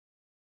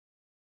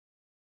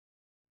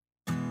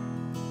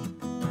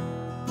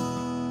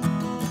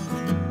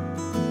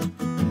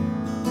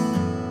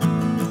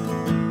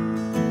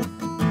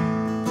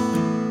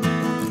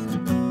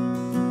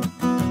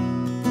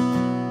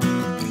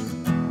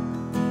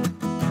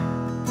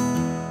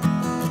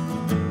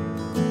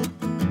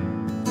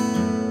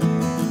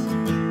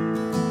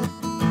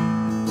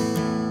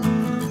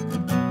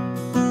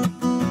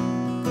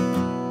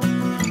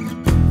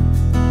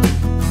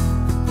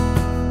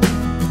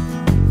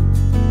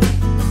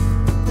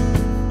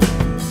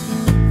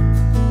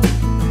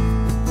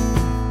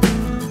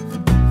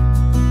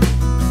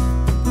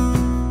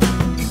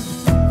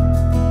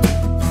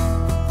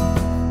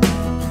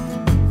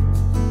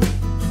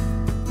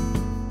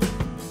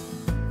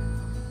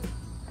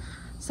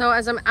So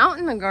as I'm out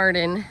in the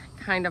garden,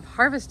 kind of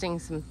harvesting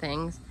some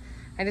things,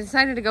 I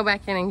decided to go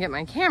back in and get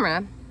my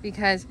camera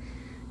because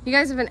you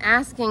guys have been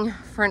asking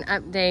for an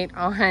update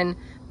on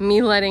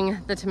me letting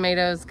the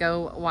tomatoes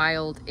go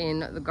wild in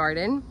the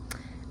garden.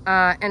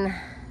 And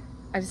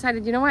I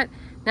decided, you know what?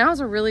 Now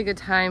is a really good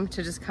time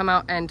to just come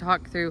out and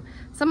talk through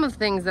some of the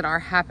things that are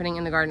happening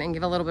in the garden and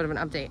give a little bit of an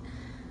update.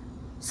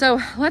 So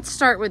let's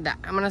start with that.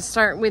 I'm gonna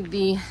start with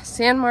the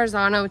San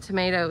Marzano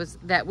tomatoes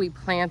that we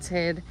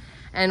planted,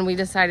 and we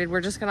decided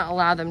we're just gonna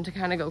allow them to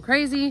kind of go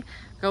crazy,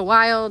 go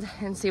wild,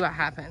 and see what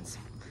happens.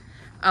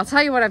 I'll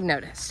tell you what I've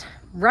noticed.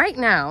 Right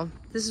now,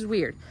 this is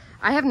weird.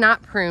 I have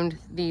not pruned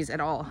these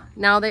at all.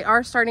 Now they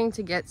are starting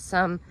to get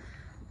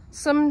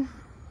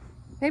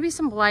maybe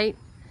some blight,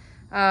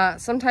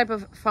 some type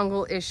of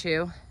fungal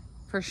issue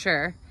for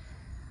sure.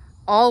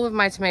 All of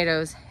my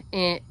tomatoes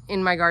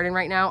in my garden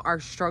right now are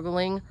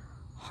struggling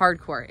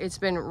hardcore. It's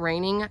been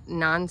raining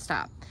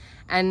nonstop,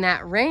 and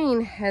that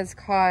rain has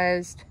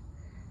caused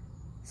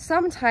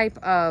some type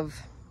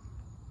of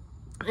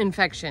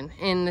infection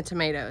in the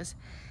tomatoes.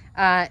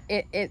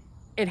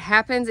 It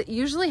happens, it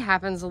usually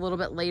happens a little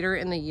bit later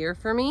in the year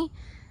for me.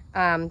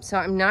 So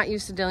I'm not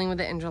used to dealing with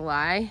it in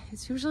July.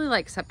 It's usually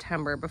like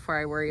September before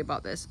I worry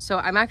about this. So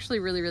I'm actually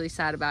really, really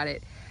sad about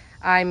it.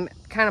 I'm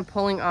kind of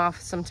pulling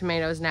off some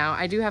tomatoes now.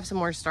 I do have some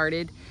more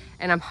started,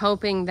 and I'm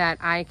hoping that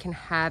I can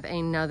have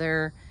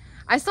another,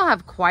 I still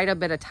have quite a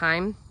bit of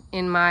time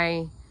in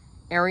my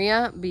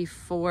area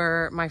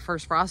before my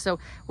first frost. So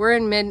we're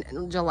in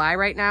mid-July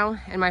right now,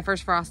 and my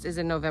first frost is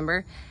in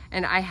November.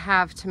 And I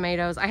have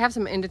tomatoes. I have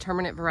some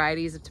indeterminate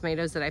varieties of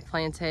tomatoes that I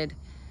planted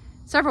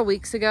several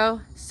weeks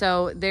ago.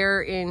 So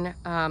they're in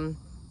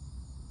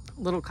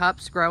little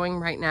cups growing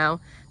right now.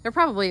 They're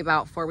probably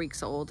about 4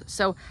 weeks old.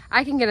 So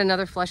I can get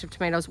another flush of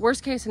tomatoes.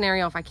 Worst case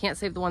scenario, if I can't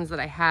save the ones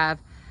that I have,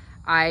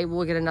 I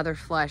will get another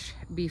flush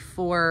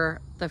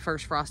before the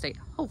first frost date,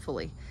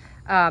 hopefully.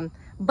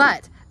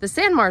 But the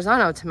San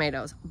Marzano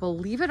tomatoes,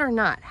 believe it or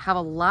not, have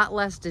a lot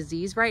less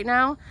disease right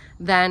now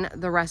than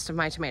the rest of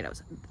my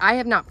tomatoes. I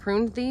have not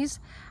pruned these.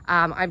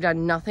 I've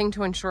done nothing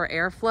to ensure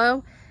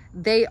airflow.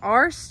 They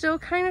are still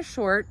kind of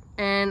short,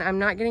 and I'm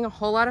not getting a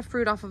whole lot of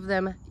fruit off of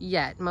them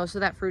yet. Most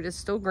of that fruit is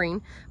still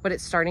green, but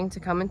it's starting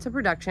to come into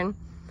production.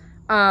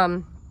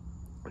 The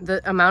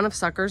amount of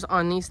suckers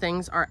on these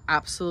things are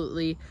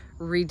absolutely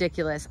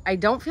ridiculous. I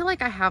don't feel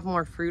like I have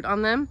more fruit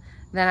on them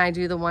than I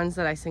do the ones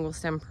that I single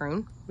stem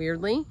prune,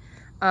 weirdly.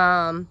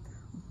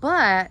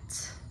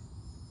 But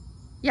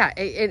yeah,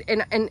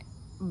 and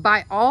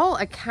by all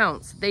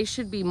accounts, they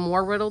should be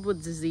more riddled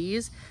with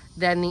disease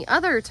than the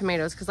other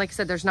tomatoes, because like I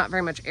said, there's not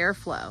very much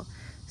airflow.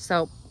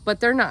 So, but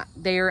they're not.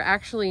 They are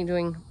actually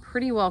doing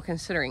pretty well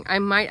considering. I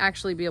might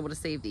actually be able to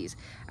save these.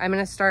 I'm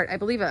gonna start, I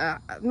believe,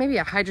 maybe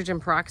a hydrogen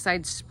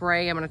peroxide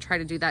spray. I'm gonna try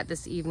to do that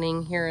this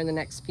evening here in the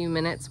next few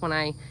minutes when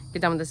I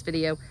get done with this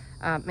video.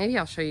 Maybe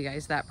I'll show you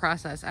guys that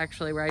process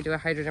actually, where I do a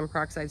hydrogen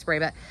peroxide spray.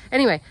 But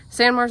anyway,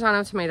 San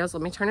Marzano tomatoes,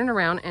 let me turn it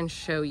around and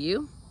show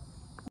you.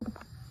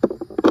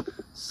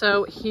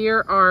 So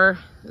here are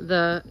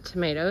the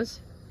tomatoes.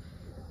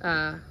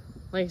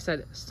 Like I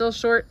said, still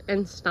short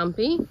and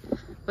stumpy,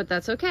 but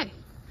that's okay.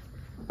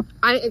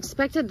 I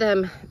expected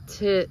them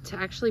to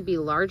actually be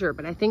larger,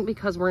 but I think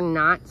because we're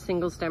not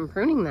single stem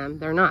pruning them,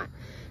 they're not.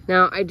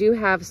 Now I do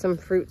have some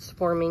fruits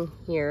forming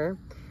here.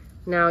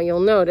 Now you'll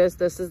notice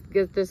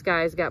this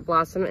guy's got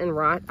blossom and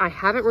rot. I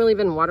haven't really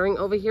been watering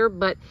over here,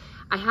 but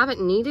I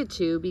haven't needed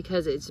to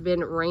because it's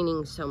been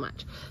raining so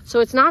much. So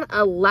it's not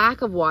a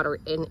lack of water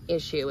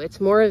issue. It's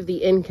more of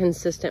the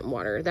inconsistent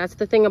water. That's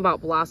the thing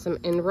about blossom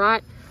and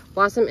rot.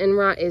 Blossom and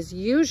rot is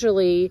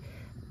usually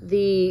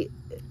the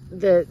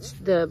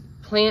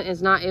plant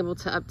is not able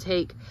to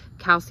uptake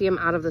calcium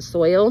out of the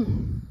soil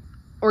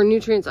or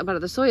nutrients up out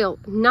of the soil,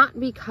 not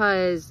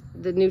because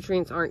the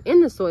nutrients aren't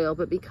in the soil,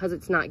 but because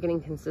it's not getting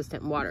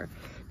consistent water.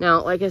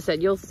 Now, like I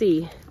said, you'll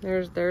see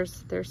there's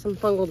some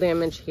fungal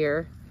damage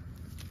here,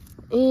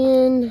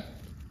 and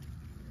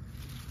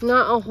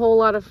not a whole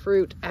lot of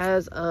fruit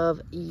as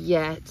of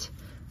yet.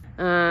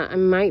 I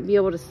might be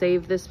able to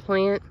save this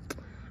plant.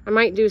 I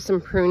might do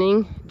some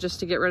pruning just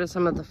to get rid of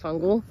some of the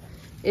fungal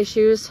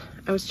issues.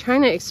 I was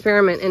trying to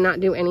experiment and not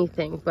do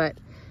anything, but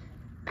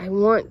I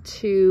want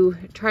to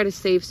try to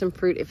save some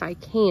fruit if I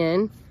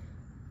can,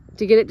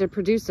 to get it to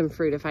produce some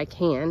fruit if I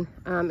can.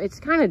 It's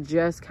kind of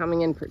just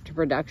coming into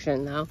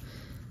production though.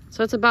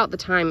 So it's about the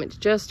time it's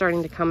just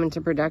starting to come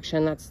into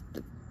production.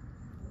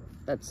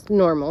 That's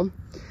normal.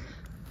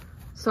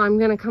 So I'm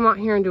gonna come out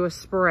here and do a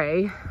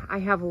spray. I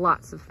have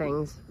lots of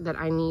things that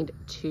I need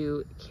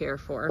to care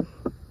for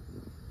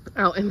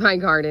out in my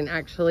garden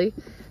actually.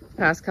 The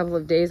past couple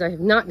of days I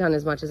have not done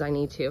as much as I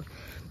need to.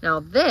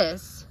 Now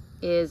this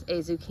is a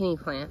zucchini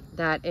plant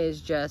that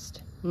is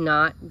just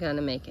not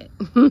gonna make it.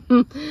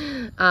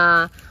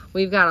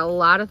 We've got a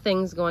lot of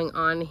things going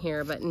on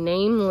here, but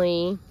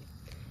namely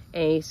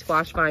a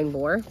squash vine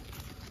borer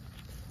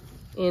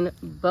in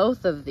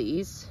both of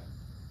these,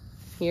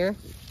 here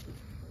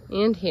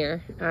and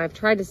here. I've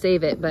tried to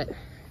save it, but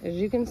as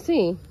you can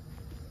see,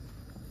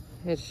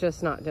 it's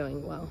just not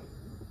doing well.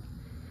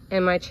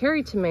 And my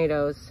cherry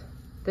tomatoes,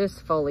 this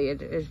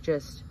foliage is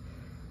just,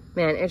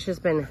 man, it's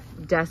just been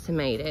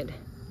decimated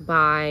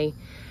by,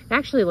 it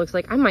actually looks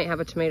like I might have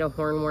a tomato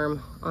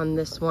hornworm on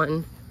this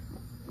one.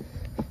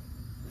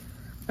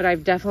 But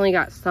I've definitely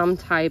got some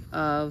type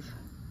of,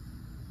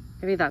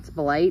 maybe that's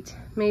blight,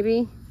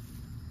 maybe.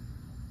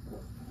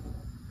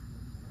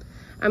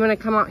 I'm gonna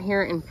come out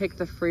here and pick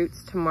the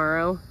fruits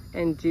tomorrow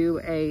and do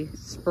a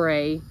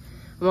spray.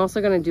 I'm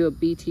also gonna do a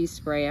BT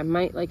spray. I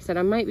might, like I said,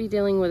 I might be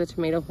dealing with a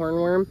tomato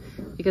hornworm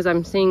because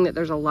I'm seeing that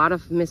there's a lot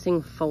of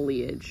missing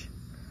foliage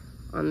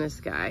on this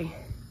guy.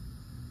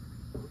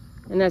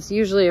 And that's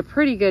usually a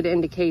pretty good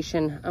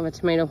indication of a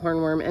tomato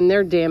hornworm, and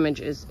their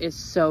damage is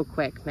so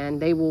quick, man.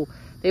 They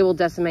will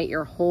decimate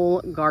your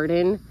whole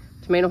garden.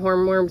 Tomato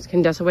hornworms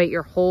can decimate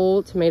your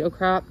whole tomato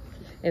crop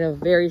in a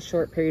very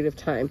short period of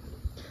time.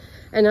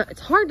 And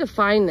it's hard to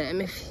find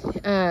them if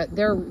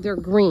they're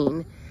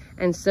green,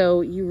 and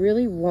so you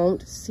really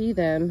won't see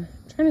them.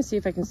 I'm trying to see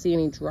if I can see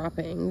any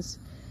droppings.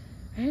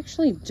 I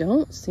actually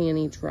don't see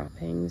any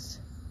droppings.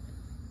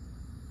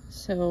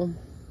 So,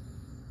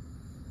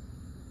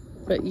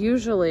 but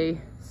usually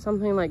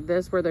something like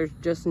this where there's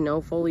just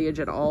no foliage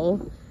at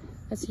all,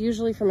 that's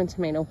usually from a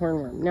tomato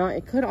hornworm. Now,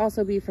 it could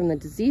also be from the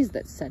disease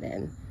that's set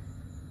in.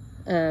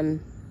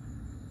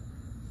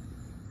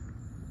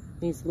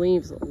 These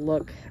leaves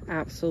look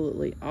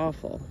absolutely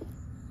awful.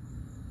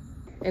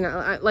 And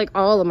like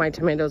all of my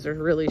tomatoes are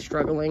really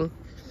struggling.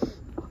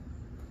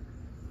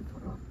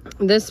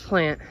 This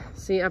plant,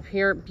 see up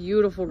here,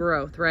 beautiful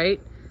growth, right?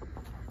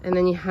 And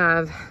then you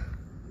have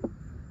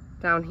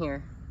down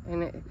here.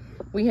 And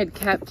we had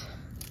kept,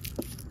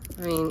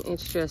 I mean,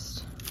 it's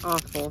just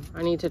awful.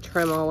 I need to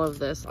trim all of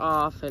this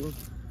off and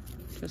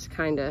just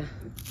kind of,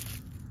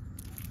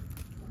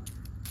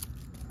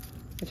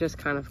 it just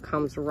kind of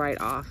comes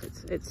right off.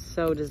 It's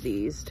so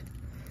diseased.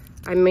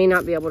 I may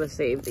not be able to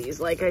save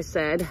these, like I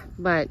said,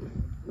 but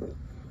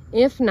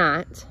if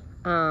not,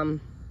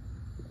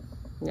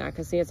 yeah, I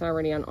can see it's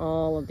already on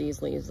all of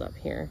these leaves up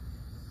here.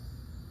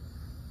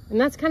 And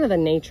that's kind of the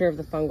nature of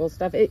the fungal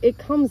stuff. It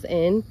comes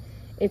in.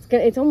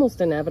 It's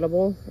almost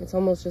inevitable. It's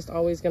almost just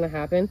always going to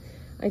happen.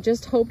 I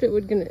just hoped it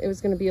was going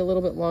to be a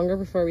little bit longer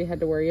before we had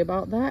to worry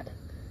about that.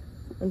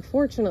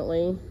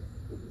 Unfortunately,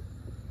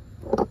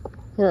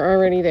 we're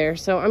already there.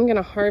 So I'm going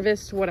to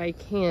harvest what I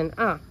can.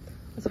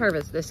 Let's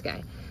harvest this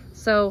guy.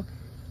 So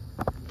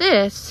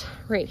this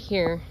right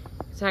here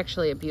is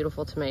actually a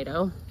beautiful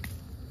tomato.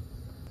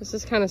 This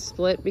is kind of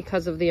split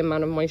because of the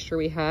amount of moisture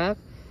we have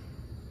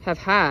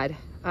had.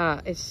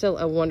 It's still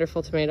a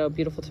wonderful tomato,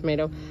 beautiful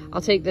tomato.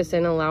 I'll take this in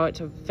and allow it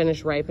to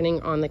finish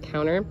ripening on the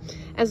counter.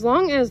 As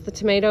long as the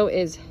tomato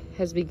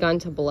has begun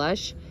to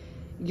blush,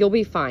 you'll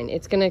be fine.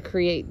 It's gonna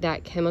create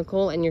that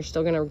chemical and you're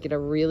still gonna get a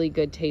really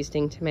good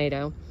tasting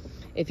tomato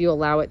if you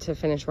allow it to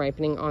finish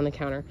ripening on the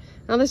counter.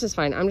 Now this is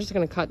fine. I'm just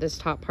gonna cut this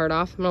top part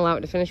off. I'm gonna allow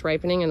it to finish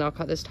ripening and I'll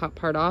cut this top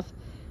part off.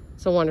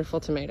 It's a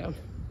wonderful tomato.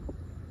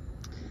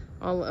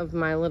 All of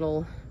my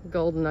little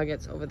gold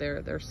nuggets over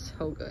there, they're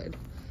so good.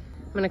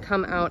 I'm gonna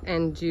come out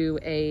and do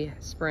a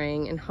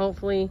spraying, and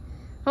hopefully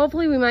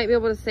we might be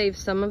able to save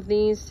some of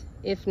these.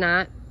 If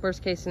not,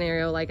 worst case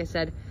scenario, like I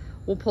said,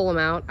 we'll pull them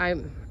out.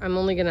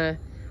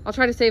 I'll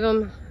try to save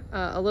them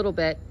a little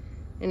bit,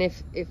 and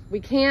if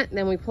we can't,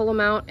 then we pull them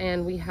out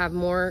and we have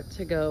more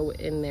to go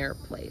in their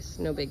place.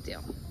 No big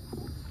deal.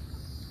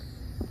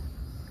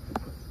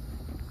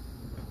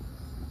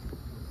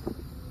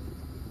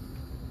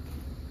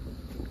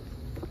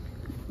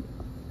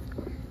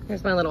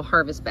 Here's my little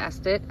harvest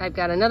basket. I've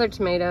got another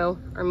tomato,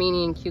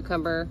 Armenian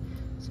cucumber,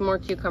 some more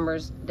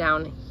cucumbers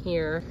down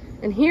here.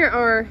 And here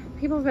are,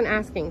 people have been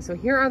asking, so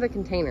here are the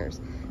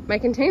containers. My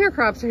container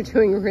crops are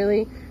doing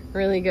really,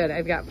 really good.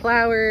 I've got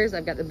flowers,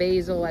 I've got the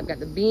basil, I've got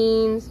the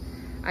beans,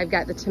 I've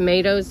got the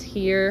tomatoes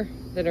here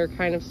that are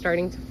kind of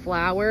starting to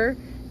flower.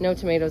 No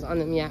tomatoes on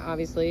them yet,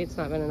 obviously, it's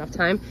not been enough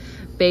time.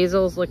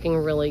 Basil's looking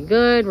really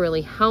good,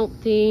 really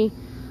healthy.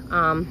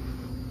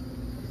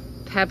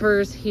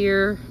 Peppers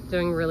here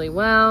doing really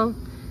well.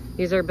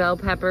 These are bell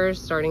peppers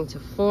starting to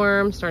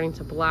form, starting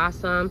to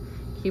blossom.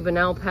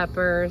 Cubanelle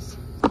peppers.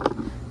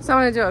 So I'm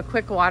gonna do a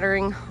quick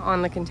watering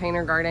on the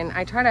container garden.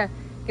 I try to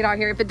get out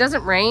here. If it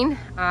doesn't rain,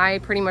 I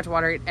pretty much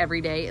water it every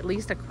day, at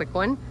least a quick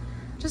one,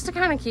 just to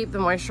kind of keep the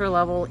moisture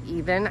level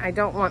even. I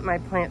don't want my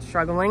plants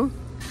struggling.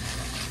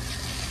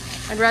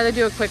 I'd rather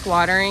do a quick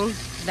watering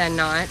than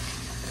not.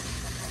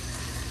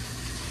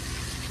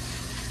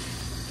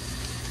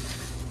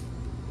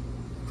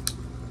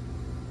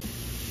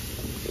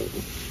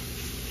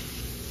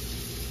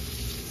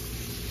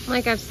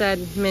 Like I've said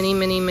many,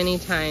 many, many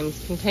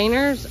times,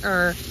 containers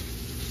are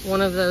one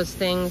of those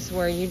things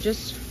where you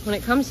just, when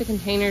it comes to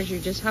containers, you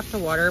just have to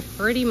water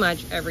pretty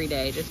much every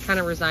day. Just kind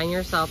of resign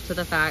yourself to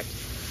the fact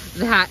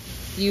that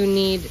you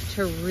need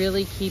to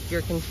really keep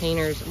your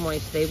containers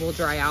moist. They will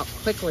dry out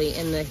quickly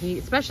in the heat,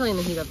 especially in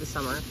the heat of the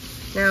summer.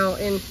 Now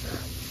in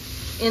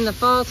the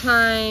fall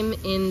time,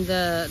 in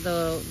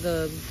the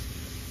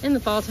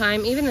fall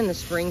time, even in the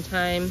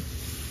springtime,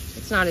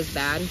 it's not as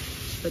bad.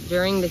 But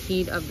during the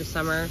heat of the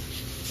summer,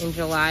 in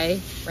July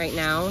right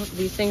now,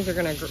 these things are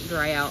gonna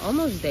dry out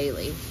almost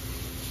daily.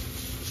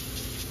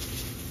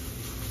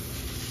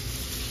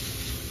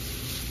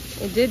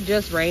 It did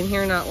just rain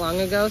here not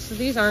long ago, so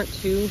these aren't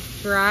too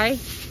dry.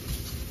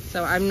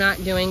 So I'm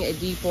not doing a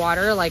deep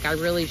water like I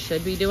really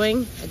should be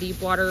doing. A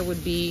deep water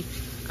would be,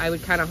 I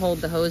would kind of hold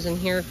the hose in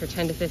here for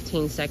 10 to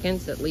 15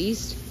 seconds at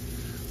least.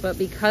 But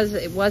because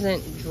it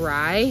wasn't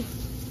dry,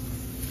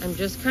 I'm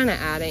just kind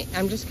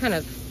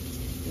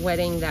of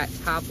wetting that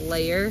top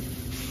layer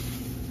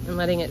and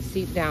letting it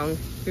seep down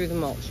through the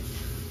mulch.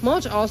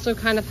 Mulch also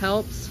kind of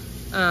helps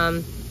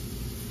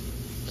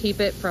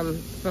keep it from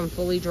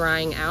fully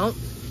drying out.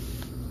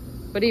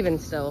 But even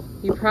still,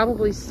 you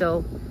probably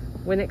still,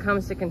 when it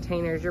comes to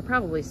containers, you're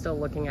probably still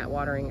looking at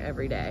watering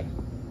every day.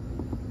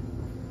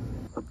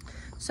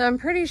 So I'm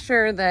pretty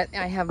sure that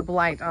I have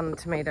blight on the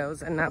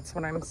tomatoes, and that's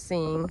what I'm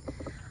seeing.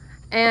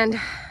 And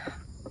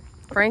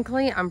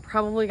frankly, I'm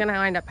probably gonna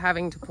end up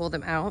having to pull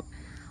them out,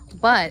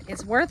 but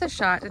it's worth a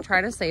shot to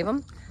try to save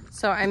them.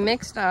 So I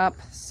mixed up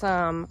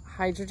some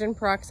hydrogen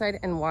peroxide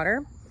and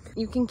water.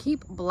 You can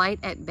keep blight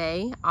at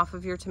bay off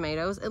of your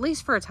tomatoes, at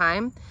least for a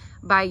time,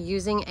 by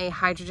using a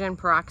hydrogen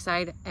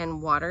peroxide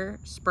and water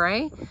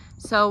spray.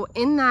 So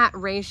in that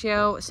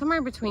ratio,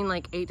 somewhere between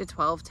like 8 to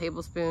 12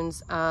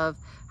 tablespoons of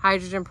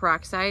hydrogen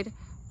peroxide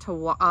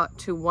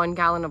to 1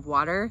 gallon of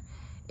water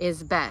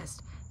is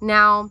best.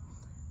 Now,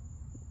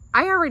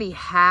 I already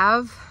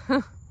have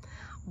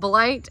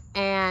blight,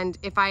 and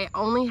if I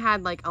only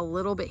had like a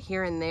little bit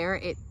here and there,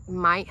 it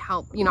might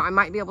help. You know, I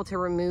might be able to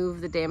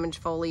remove the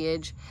damaged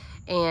foliage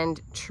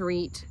and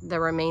treat the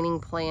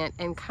remaining plant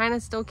and kind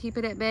of still keep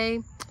it at bay.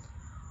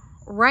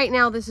 Right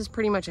now, this is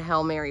pretty much a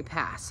Hail Mary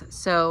pass.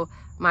 So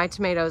my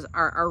tomatoes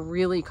are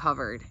really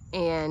covered,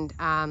 and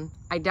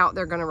I doubt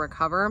they're gonna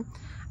recover.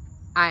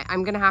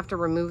 I'm gonna have to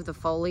remove the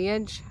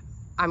foliage.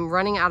 I'm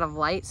running out of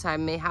light, so I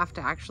may have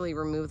to actually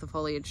remove the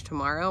foliage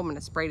tomorrow. I'm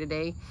gonna spray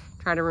today,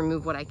 try to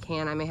remove what I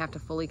can. I may have to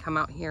fully come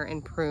out here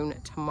and prune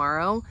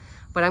tomorrow,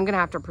 but I'm gonna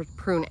have to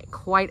prune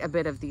quite a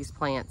bit of these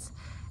plants,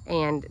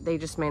 and they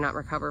just may not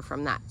recover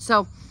from that.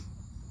 So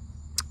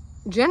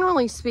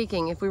generally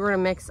speaking, if we were to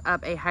mix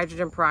up a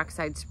hydrogen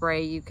peroxide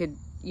spray, you could,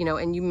 you know,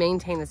 and you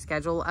maintain the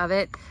schedule of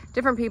it.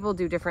 Different people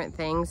do different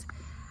things.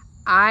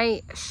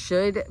 I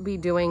should be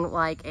doing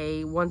like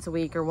a once a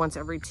week or once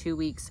every 2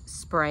 weeks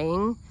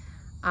spraying,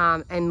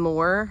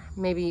 and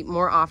maybe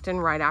more often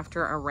right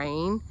after a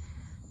rain,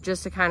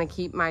 just to kind of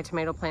keep my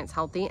tomato plants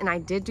healthy. And I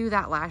did do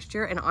that last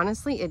year, and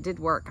honestly, it did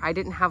work. I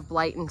didn't have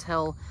blight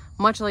until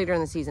much later in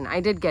the season. I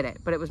did get it,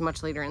 but it was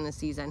much later in the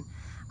season.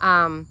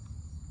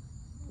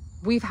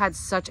 We've had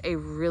such a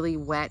really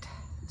wet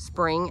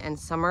spring and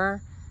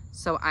summer,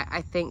 so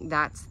I think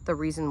that's the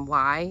reason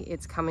why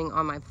it's coming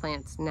on my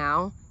plants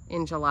now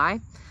in July.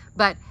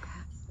 But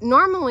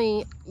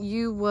normally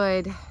you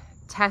would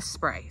test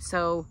spray.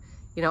 So,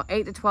 you know,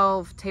 8 to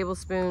 12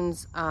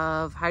 tablespoons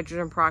of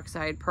hydrogen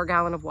peroxide per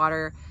gallon of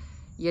water.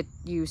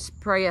 You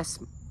spray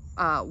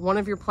one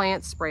of your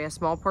plants, spray a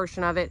small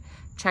portion of it,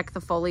 check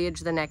the foliage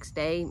the next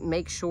day,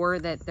 make sure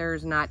that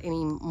there's not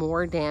any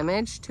more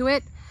damage to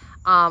it.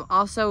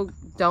 Also,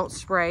 don't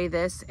spray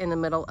this in the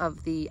middle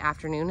of the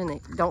afternoon, and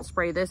don't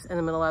spray this in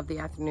the middle of the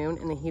afternoon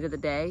in the heat of the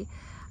day.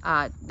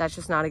 That's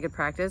just not a good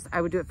practice.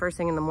 I would do it first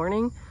thing in the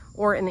morning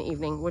or in the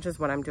evening, which is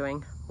what I'm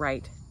doing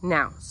right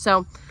now.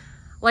 So,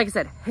 like I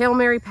said, Hail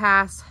Mary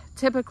pass.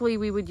 Typically,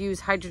 we would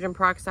use hydrogen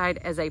peroxide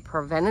as a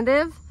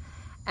preventative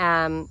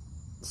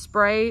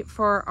spray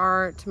for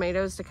our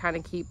tomatoes to kind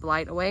of keep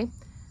blight away.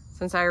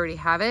 Since I already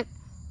have it,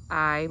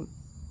 I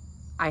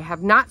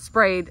have not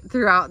sprayed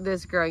throughout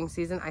this growing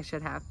season. I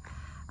should have,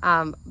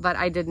 but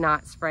I did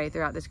not spray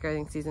throughout this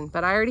growing season,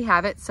 but I already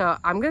have it. So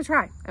I'm going to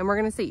try, and we're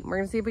going to see. We're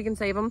going to see if we can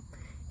save them.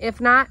 If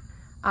not,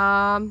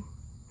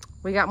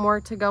 we got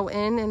more to go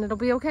in, and it'll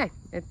be okay.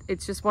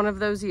 It's just one of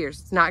those years.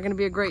 It's not going to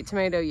be a great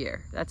tomato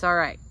year. That's all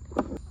right.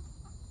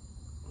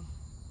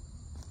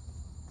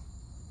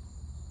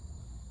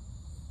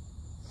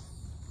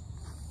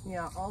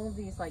 Yeah, all of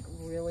these like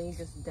really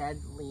just dead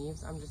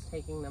leaves, I'm just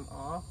taking them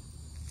off.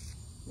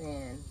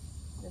 Man,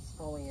 this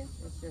foliage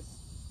is just,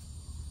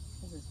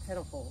 this is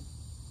pitiful.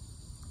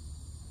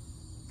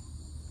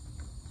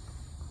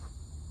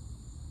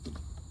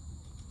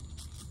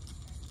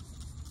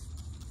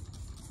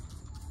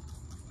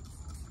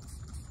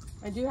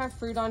 I do have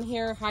fruit on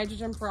here.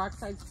 Hydrogen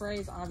peroxide spray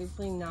is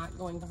obviously not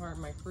going to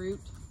harm my fruit.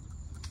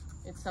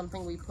 It's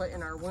something we put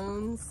in our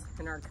wounds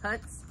and our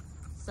cuts,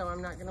 so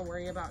I'm not going to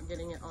worry about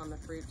getting it on the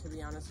fruit, to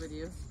be honest with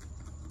you.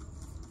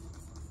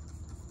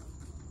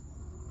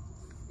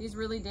 These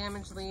really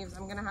damaged leaves,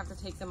 I'm going to have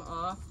to take them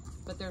off,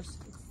 but there's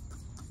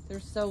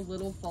so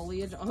little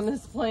foliage on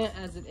this plant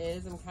as it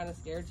is. I'm kind of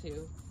scared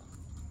too.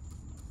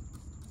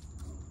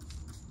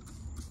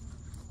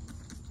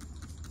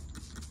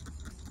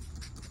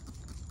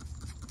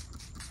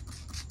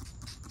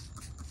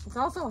 It's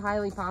also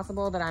highly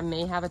possible that I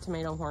may have a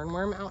tomato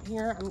hornworm out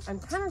here. I'm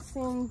kind of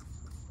seeing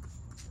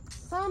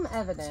some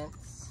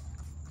evidence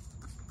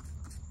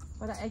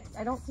but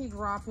I don't see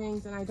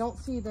droppings, and I don't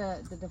see the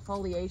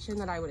defoliation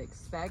that I would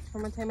expect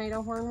from a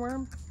tomato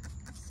hornworm.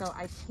 So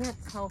I can't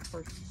tell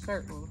for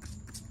certain.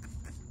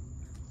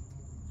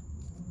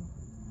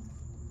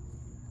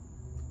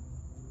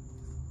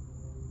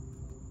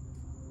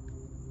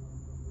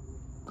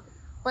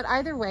 But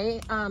either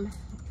way,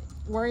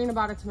 worrying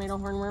about a tomato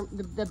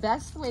hornworm, the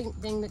best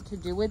thing to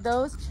do with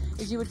those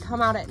is you would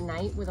come out at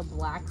night with a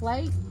black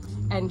light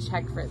and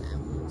check for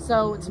them.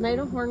 So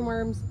tomato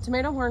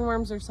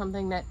hornworms are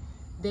something that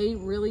they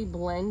really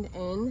blend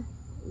in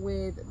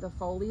with the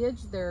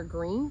foliage. They're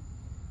green,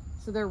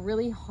 so they're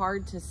really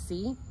hard to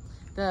see.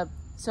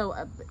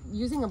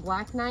 Using a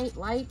black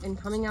light and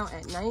coming out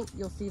at night,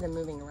 you'll see them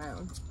moving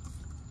around.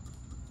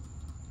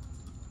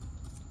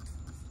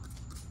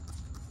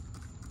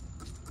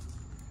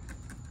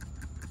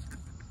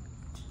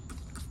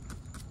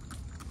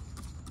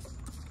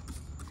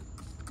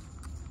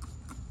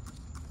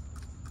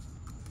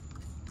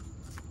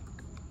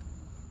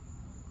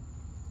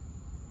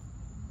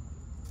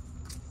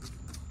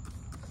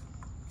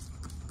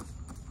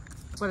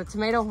 But a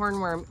tomato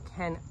hornworm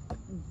can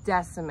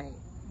decimate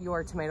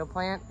your tomato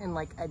plant in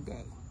like a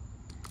day.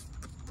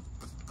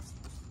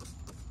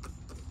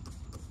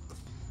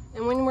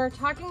 And when we're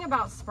talking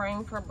about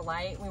spraying for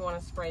blight, we want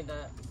to spray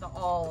the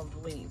all of the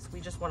leaves. We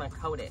just want to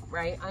coat it,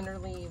 right? Under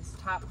leaves,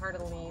 top part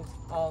of the leaves,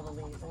 all the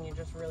leaves, and you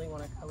just really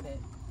want to coat it.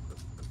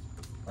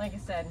 Like I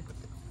said,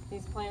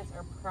 these plants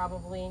are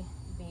probably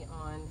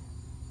beyond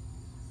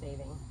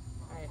saving.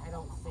 I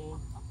don't see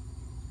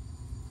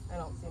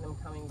them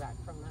coming back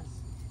from this.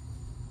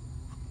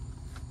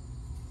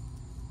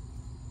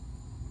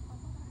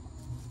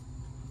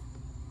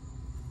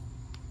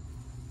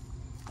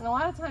 And a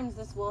lot of times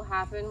this will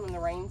happen when the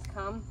rains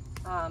come.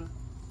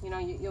 You know,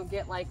 you'll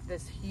get like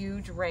this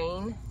huge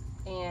rain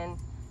and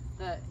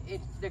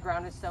the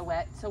ground is so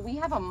wet. So we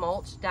have a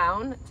mulch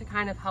down to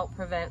kind of help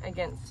prevent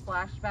against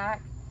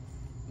splashback,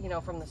 you know,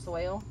 from the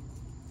soil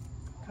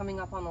coming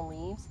up on the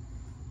leaves.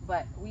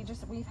 But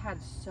we've had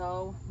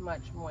so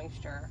much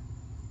moisture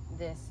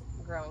this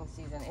growing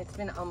season. It's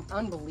been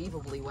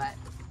unbelievably wet.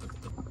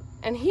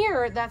 And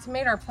here, that's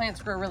made our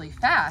plants grow really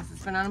fast.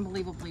 It's been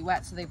unbelievably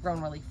wet, so they've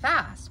grown really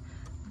fast.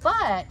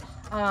 But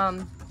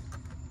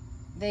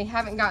they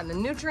haven't gotten the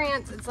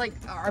nutrients. It's like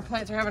our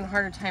plants are having a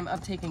harder time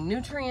uptaking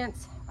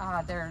nutrients.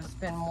 There's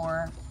been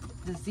more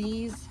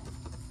disease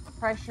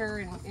pressure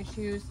and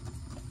issues.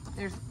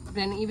 There's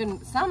been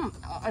even some,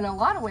 in a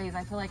lot of ways,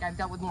 I feel like I've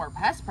dealt with more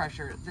pest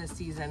pressure this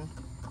season,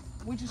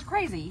 which is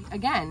crazy.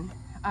 Again,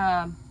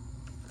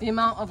 the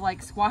amount of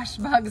like squash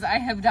bugs I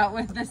have dealt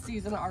with this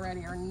season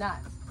already are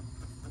nuts.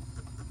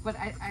 But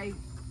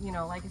you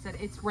know, like I said,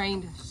 it's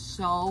rained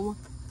so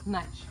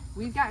much.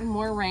 We've gotten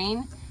more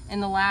rain in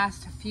the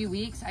last few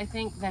weeks, I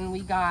think, than we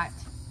got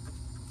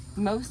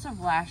most of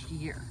last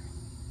year.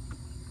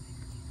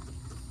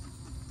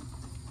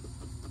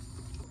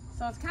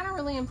 So it's kind of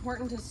really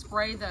important to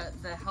spray the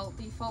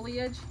healthy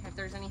foliage. If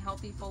there's any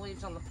healthy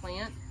foliage on the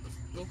plant,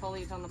 any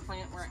foliage on the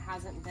plant where it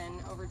hasn't been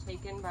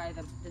overtaken by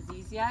the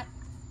disease yet,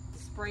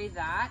 spray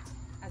that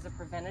as a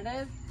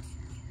preventative.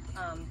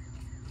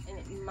 And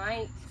it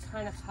might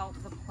kind of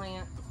help the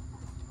plant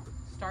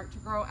start to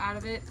grow out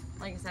of it.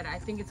 Like I said, I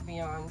think it's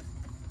beyond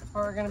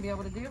what we're going to be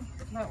able to do,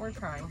 but we're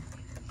trying.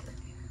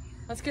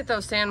 Let's get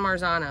those San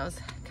Marzanos,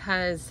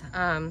 because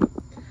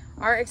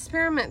our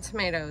experiment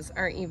tomatoes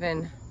are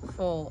even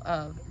full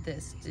of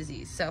this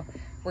disease. So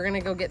we're going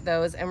to go get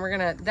those, and we're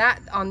going to,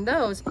 on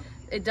those,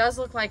 it does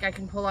look like I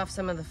can pull off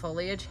some of the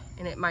foliage,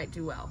 and it might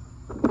do well.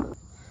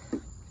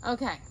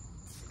 Okay,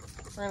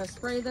 we're going to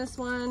spray this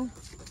one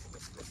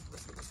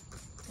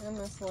and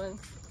this one.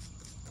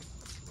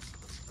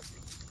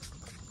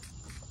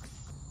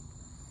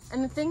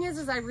 And the thing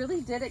is I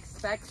really did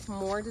expect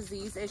more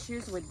disease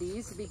issues with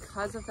these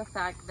because of the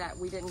fact that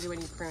we didn't do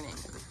any pruning.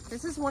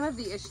 This is one of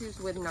the issues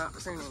with not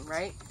pruning,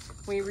 right?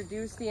 We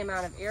reduce the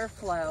amount of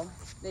airflow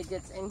that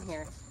gets in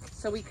here.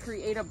 So we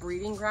create a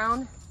breeding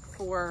ground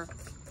for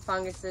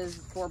funguses,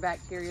 for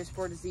bacteria,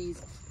 for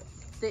disease.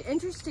 The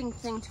interesting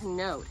thing to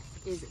note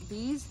is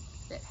these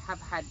that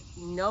have had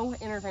no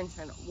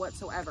intervention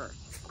whatsoever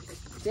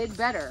did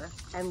better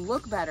and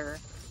look better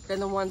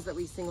than the ones that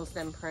we single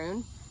stem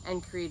prune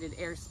and created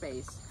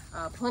airspace,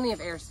 plenty of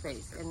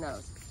airspace in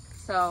those.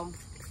 So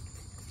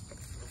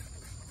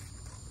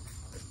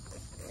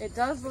it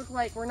does look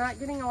like we're not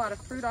getting a lot of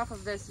fruit off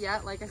of this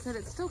yet. Like I said,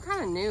 it's still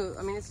kind of new.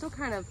 I mean, it's still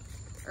kind of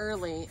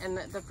early, and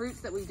the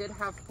fruits that we did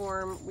have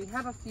form, we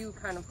have a few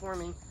kind of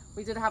forming.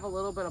 We did have a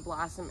little bit of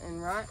blossom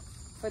and rot,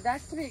 but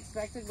that's to be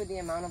expected with the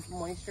amount of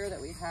moisture that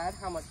we've had,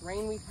 how much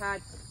rain we've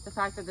had, the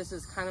fact that this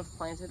is kind of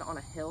planted on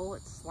a hill,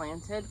 it's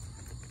slanted.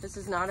 This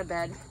is not a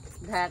bed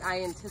that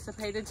I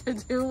anticipated to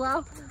do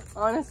well,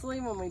 honestly,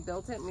 when we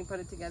built it and we put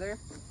it together.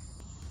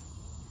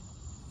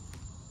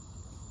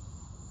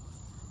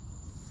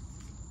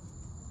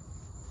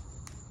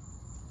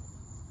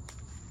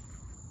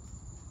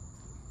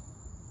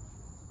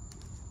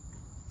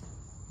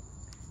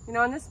 You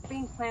know, and this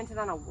being planted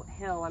on a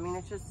hill, I mean,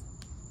 it's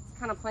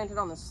kind of planted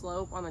on the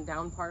slope, on the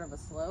down part of a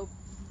slope.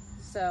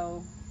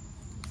 So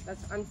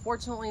that's,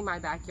 unfortunately, my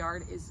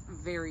backyard is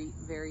very,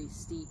 very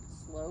steep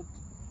sloped.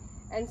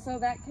 And so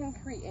that can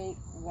create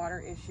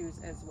water issues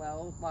as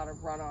well, a lot of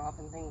runoff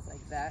and things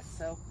like that.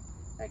 So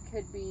that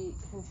could be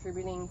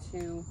contributing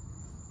to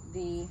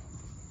the,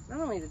 not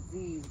only the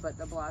disease, but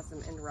the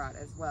blossom end rot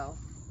as well.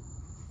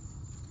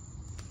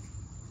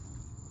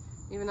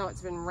 Even though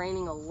it's been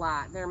raining a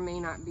lot, there may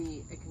not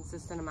be a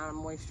consistent amount of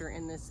moisture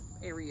in this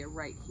area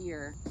right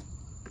here.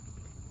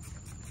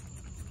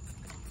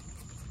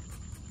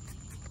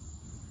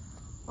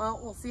 Well,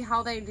 we'll see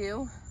how they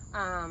do.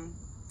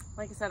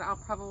 Like I said, I'll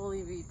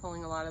probably be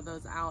pulling a lot of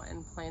those out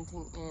and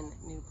planting in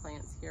new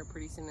plants here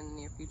pretty soon in the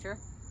near future.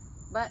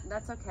 But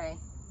that's okay.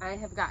 I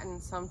have gotten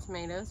some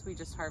tomatoes. We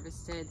just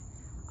harvested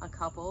a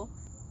couple.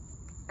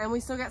 And we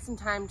still got some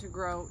time to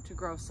grow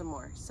some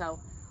more. So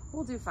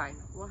we'll do fine.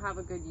 We'll have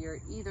a good year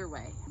either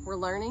way. We're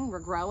learning, we're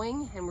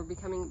growing, and we're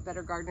becoming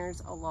better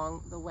gardeners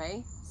along the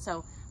way.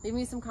 So leave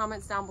me some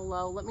comments down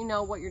below. Let me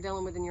know what you're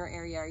dealing with in your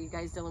area. Are you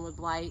guys dealing with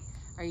blight?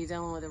 Are you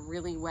dealing with a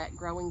really wet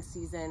growing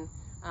season?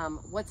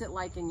 What's it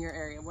like in your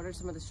area? What are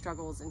some of the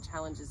struggles and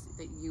challenges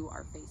that you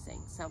are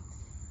facing? So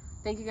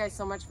thank you guys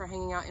so much for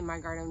hanging out in my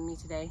garden with me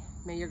today.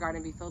 May your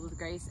garden be filled with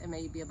grace and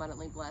may you be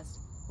abundantly blessed.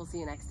 We'll see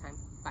you next time.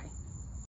 Bye.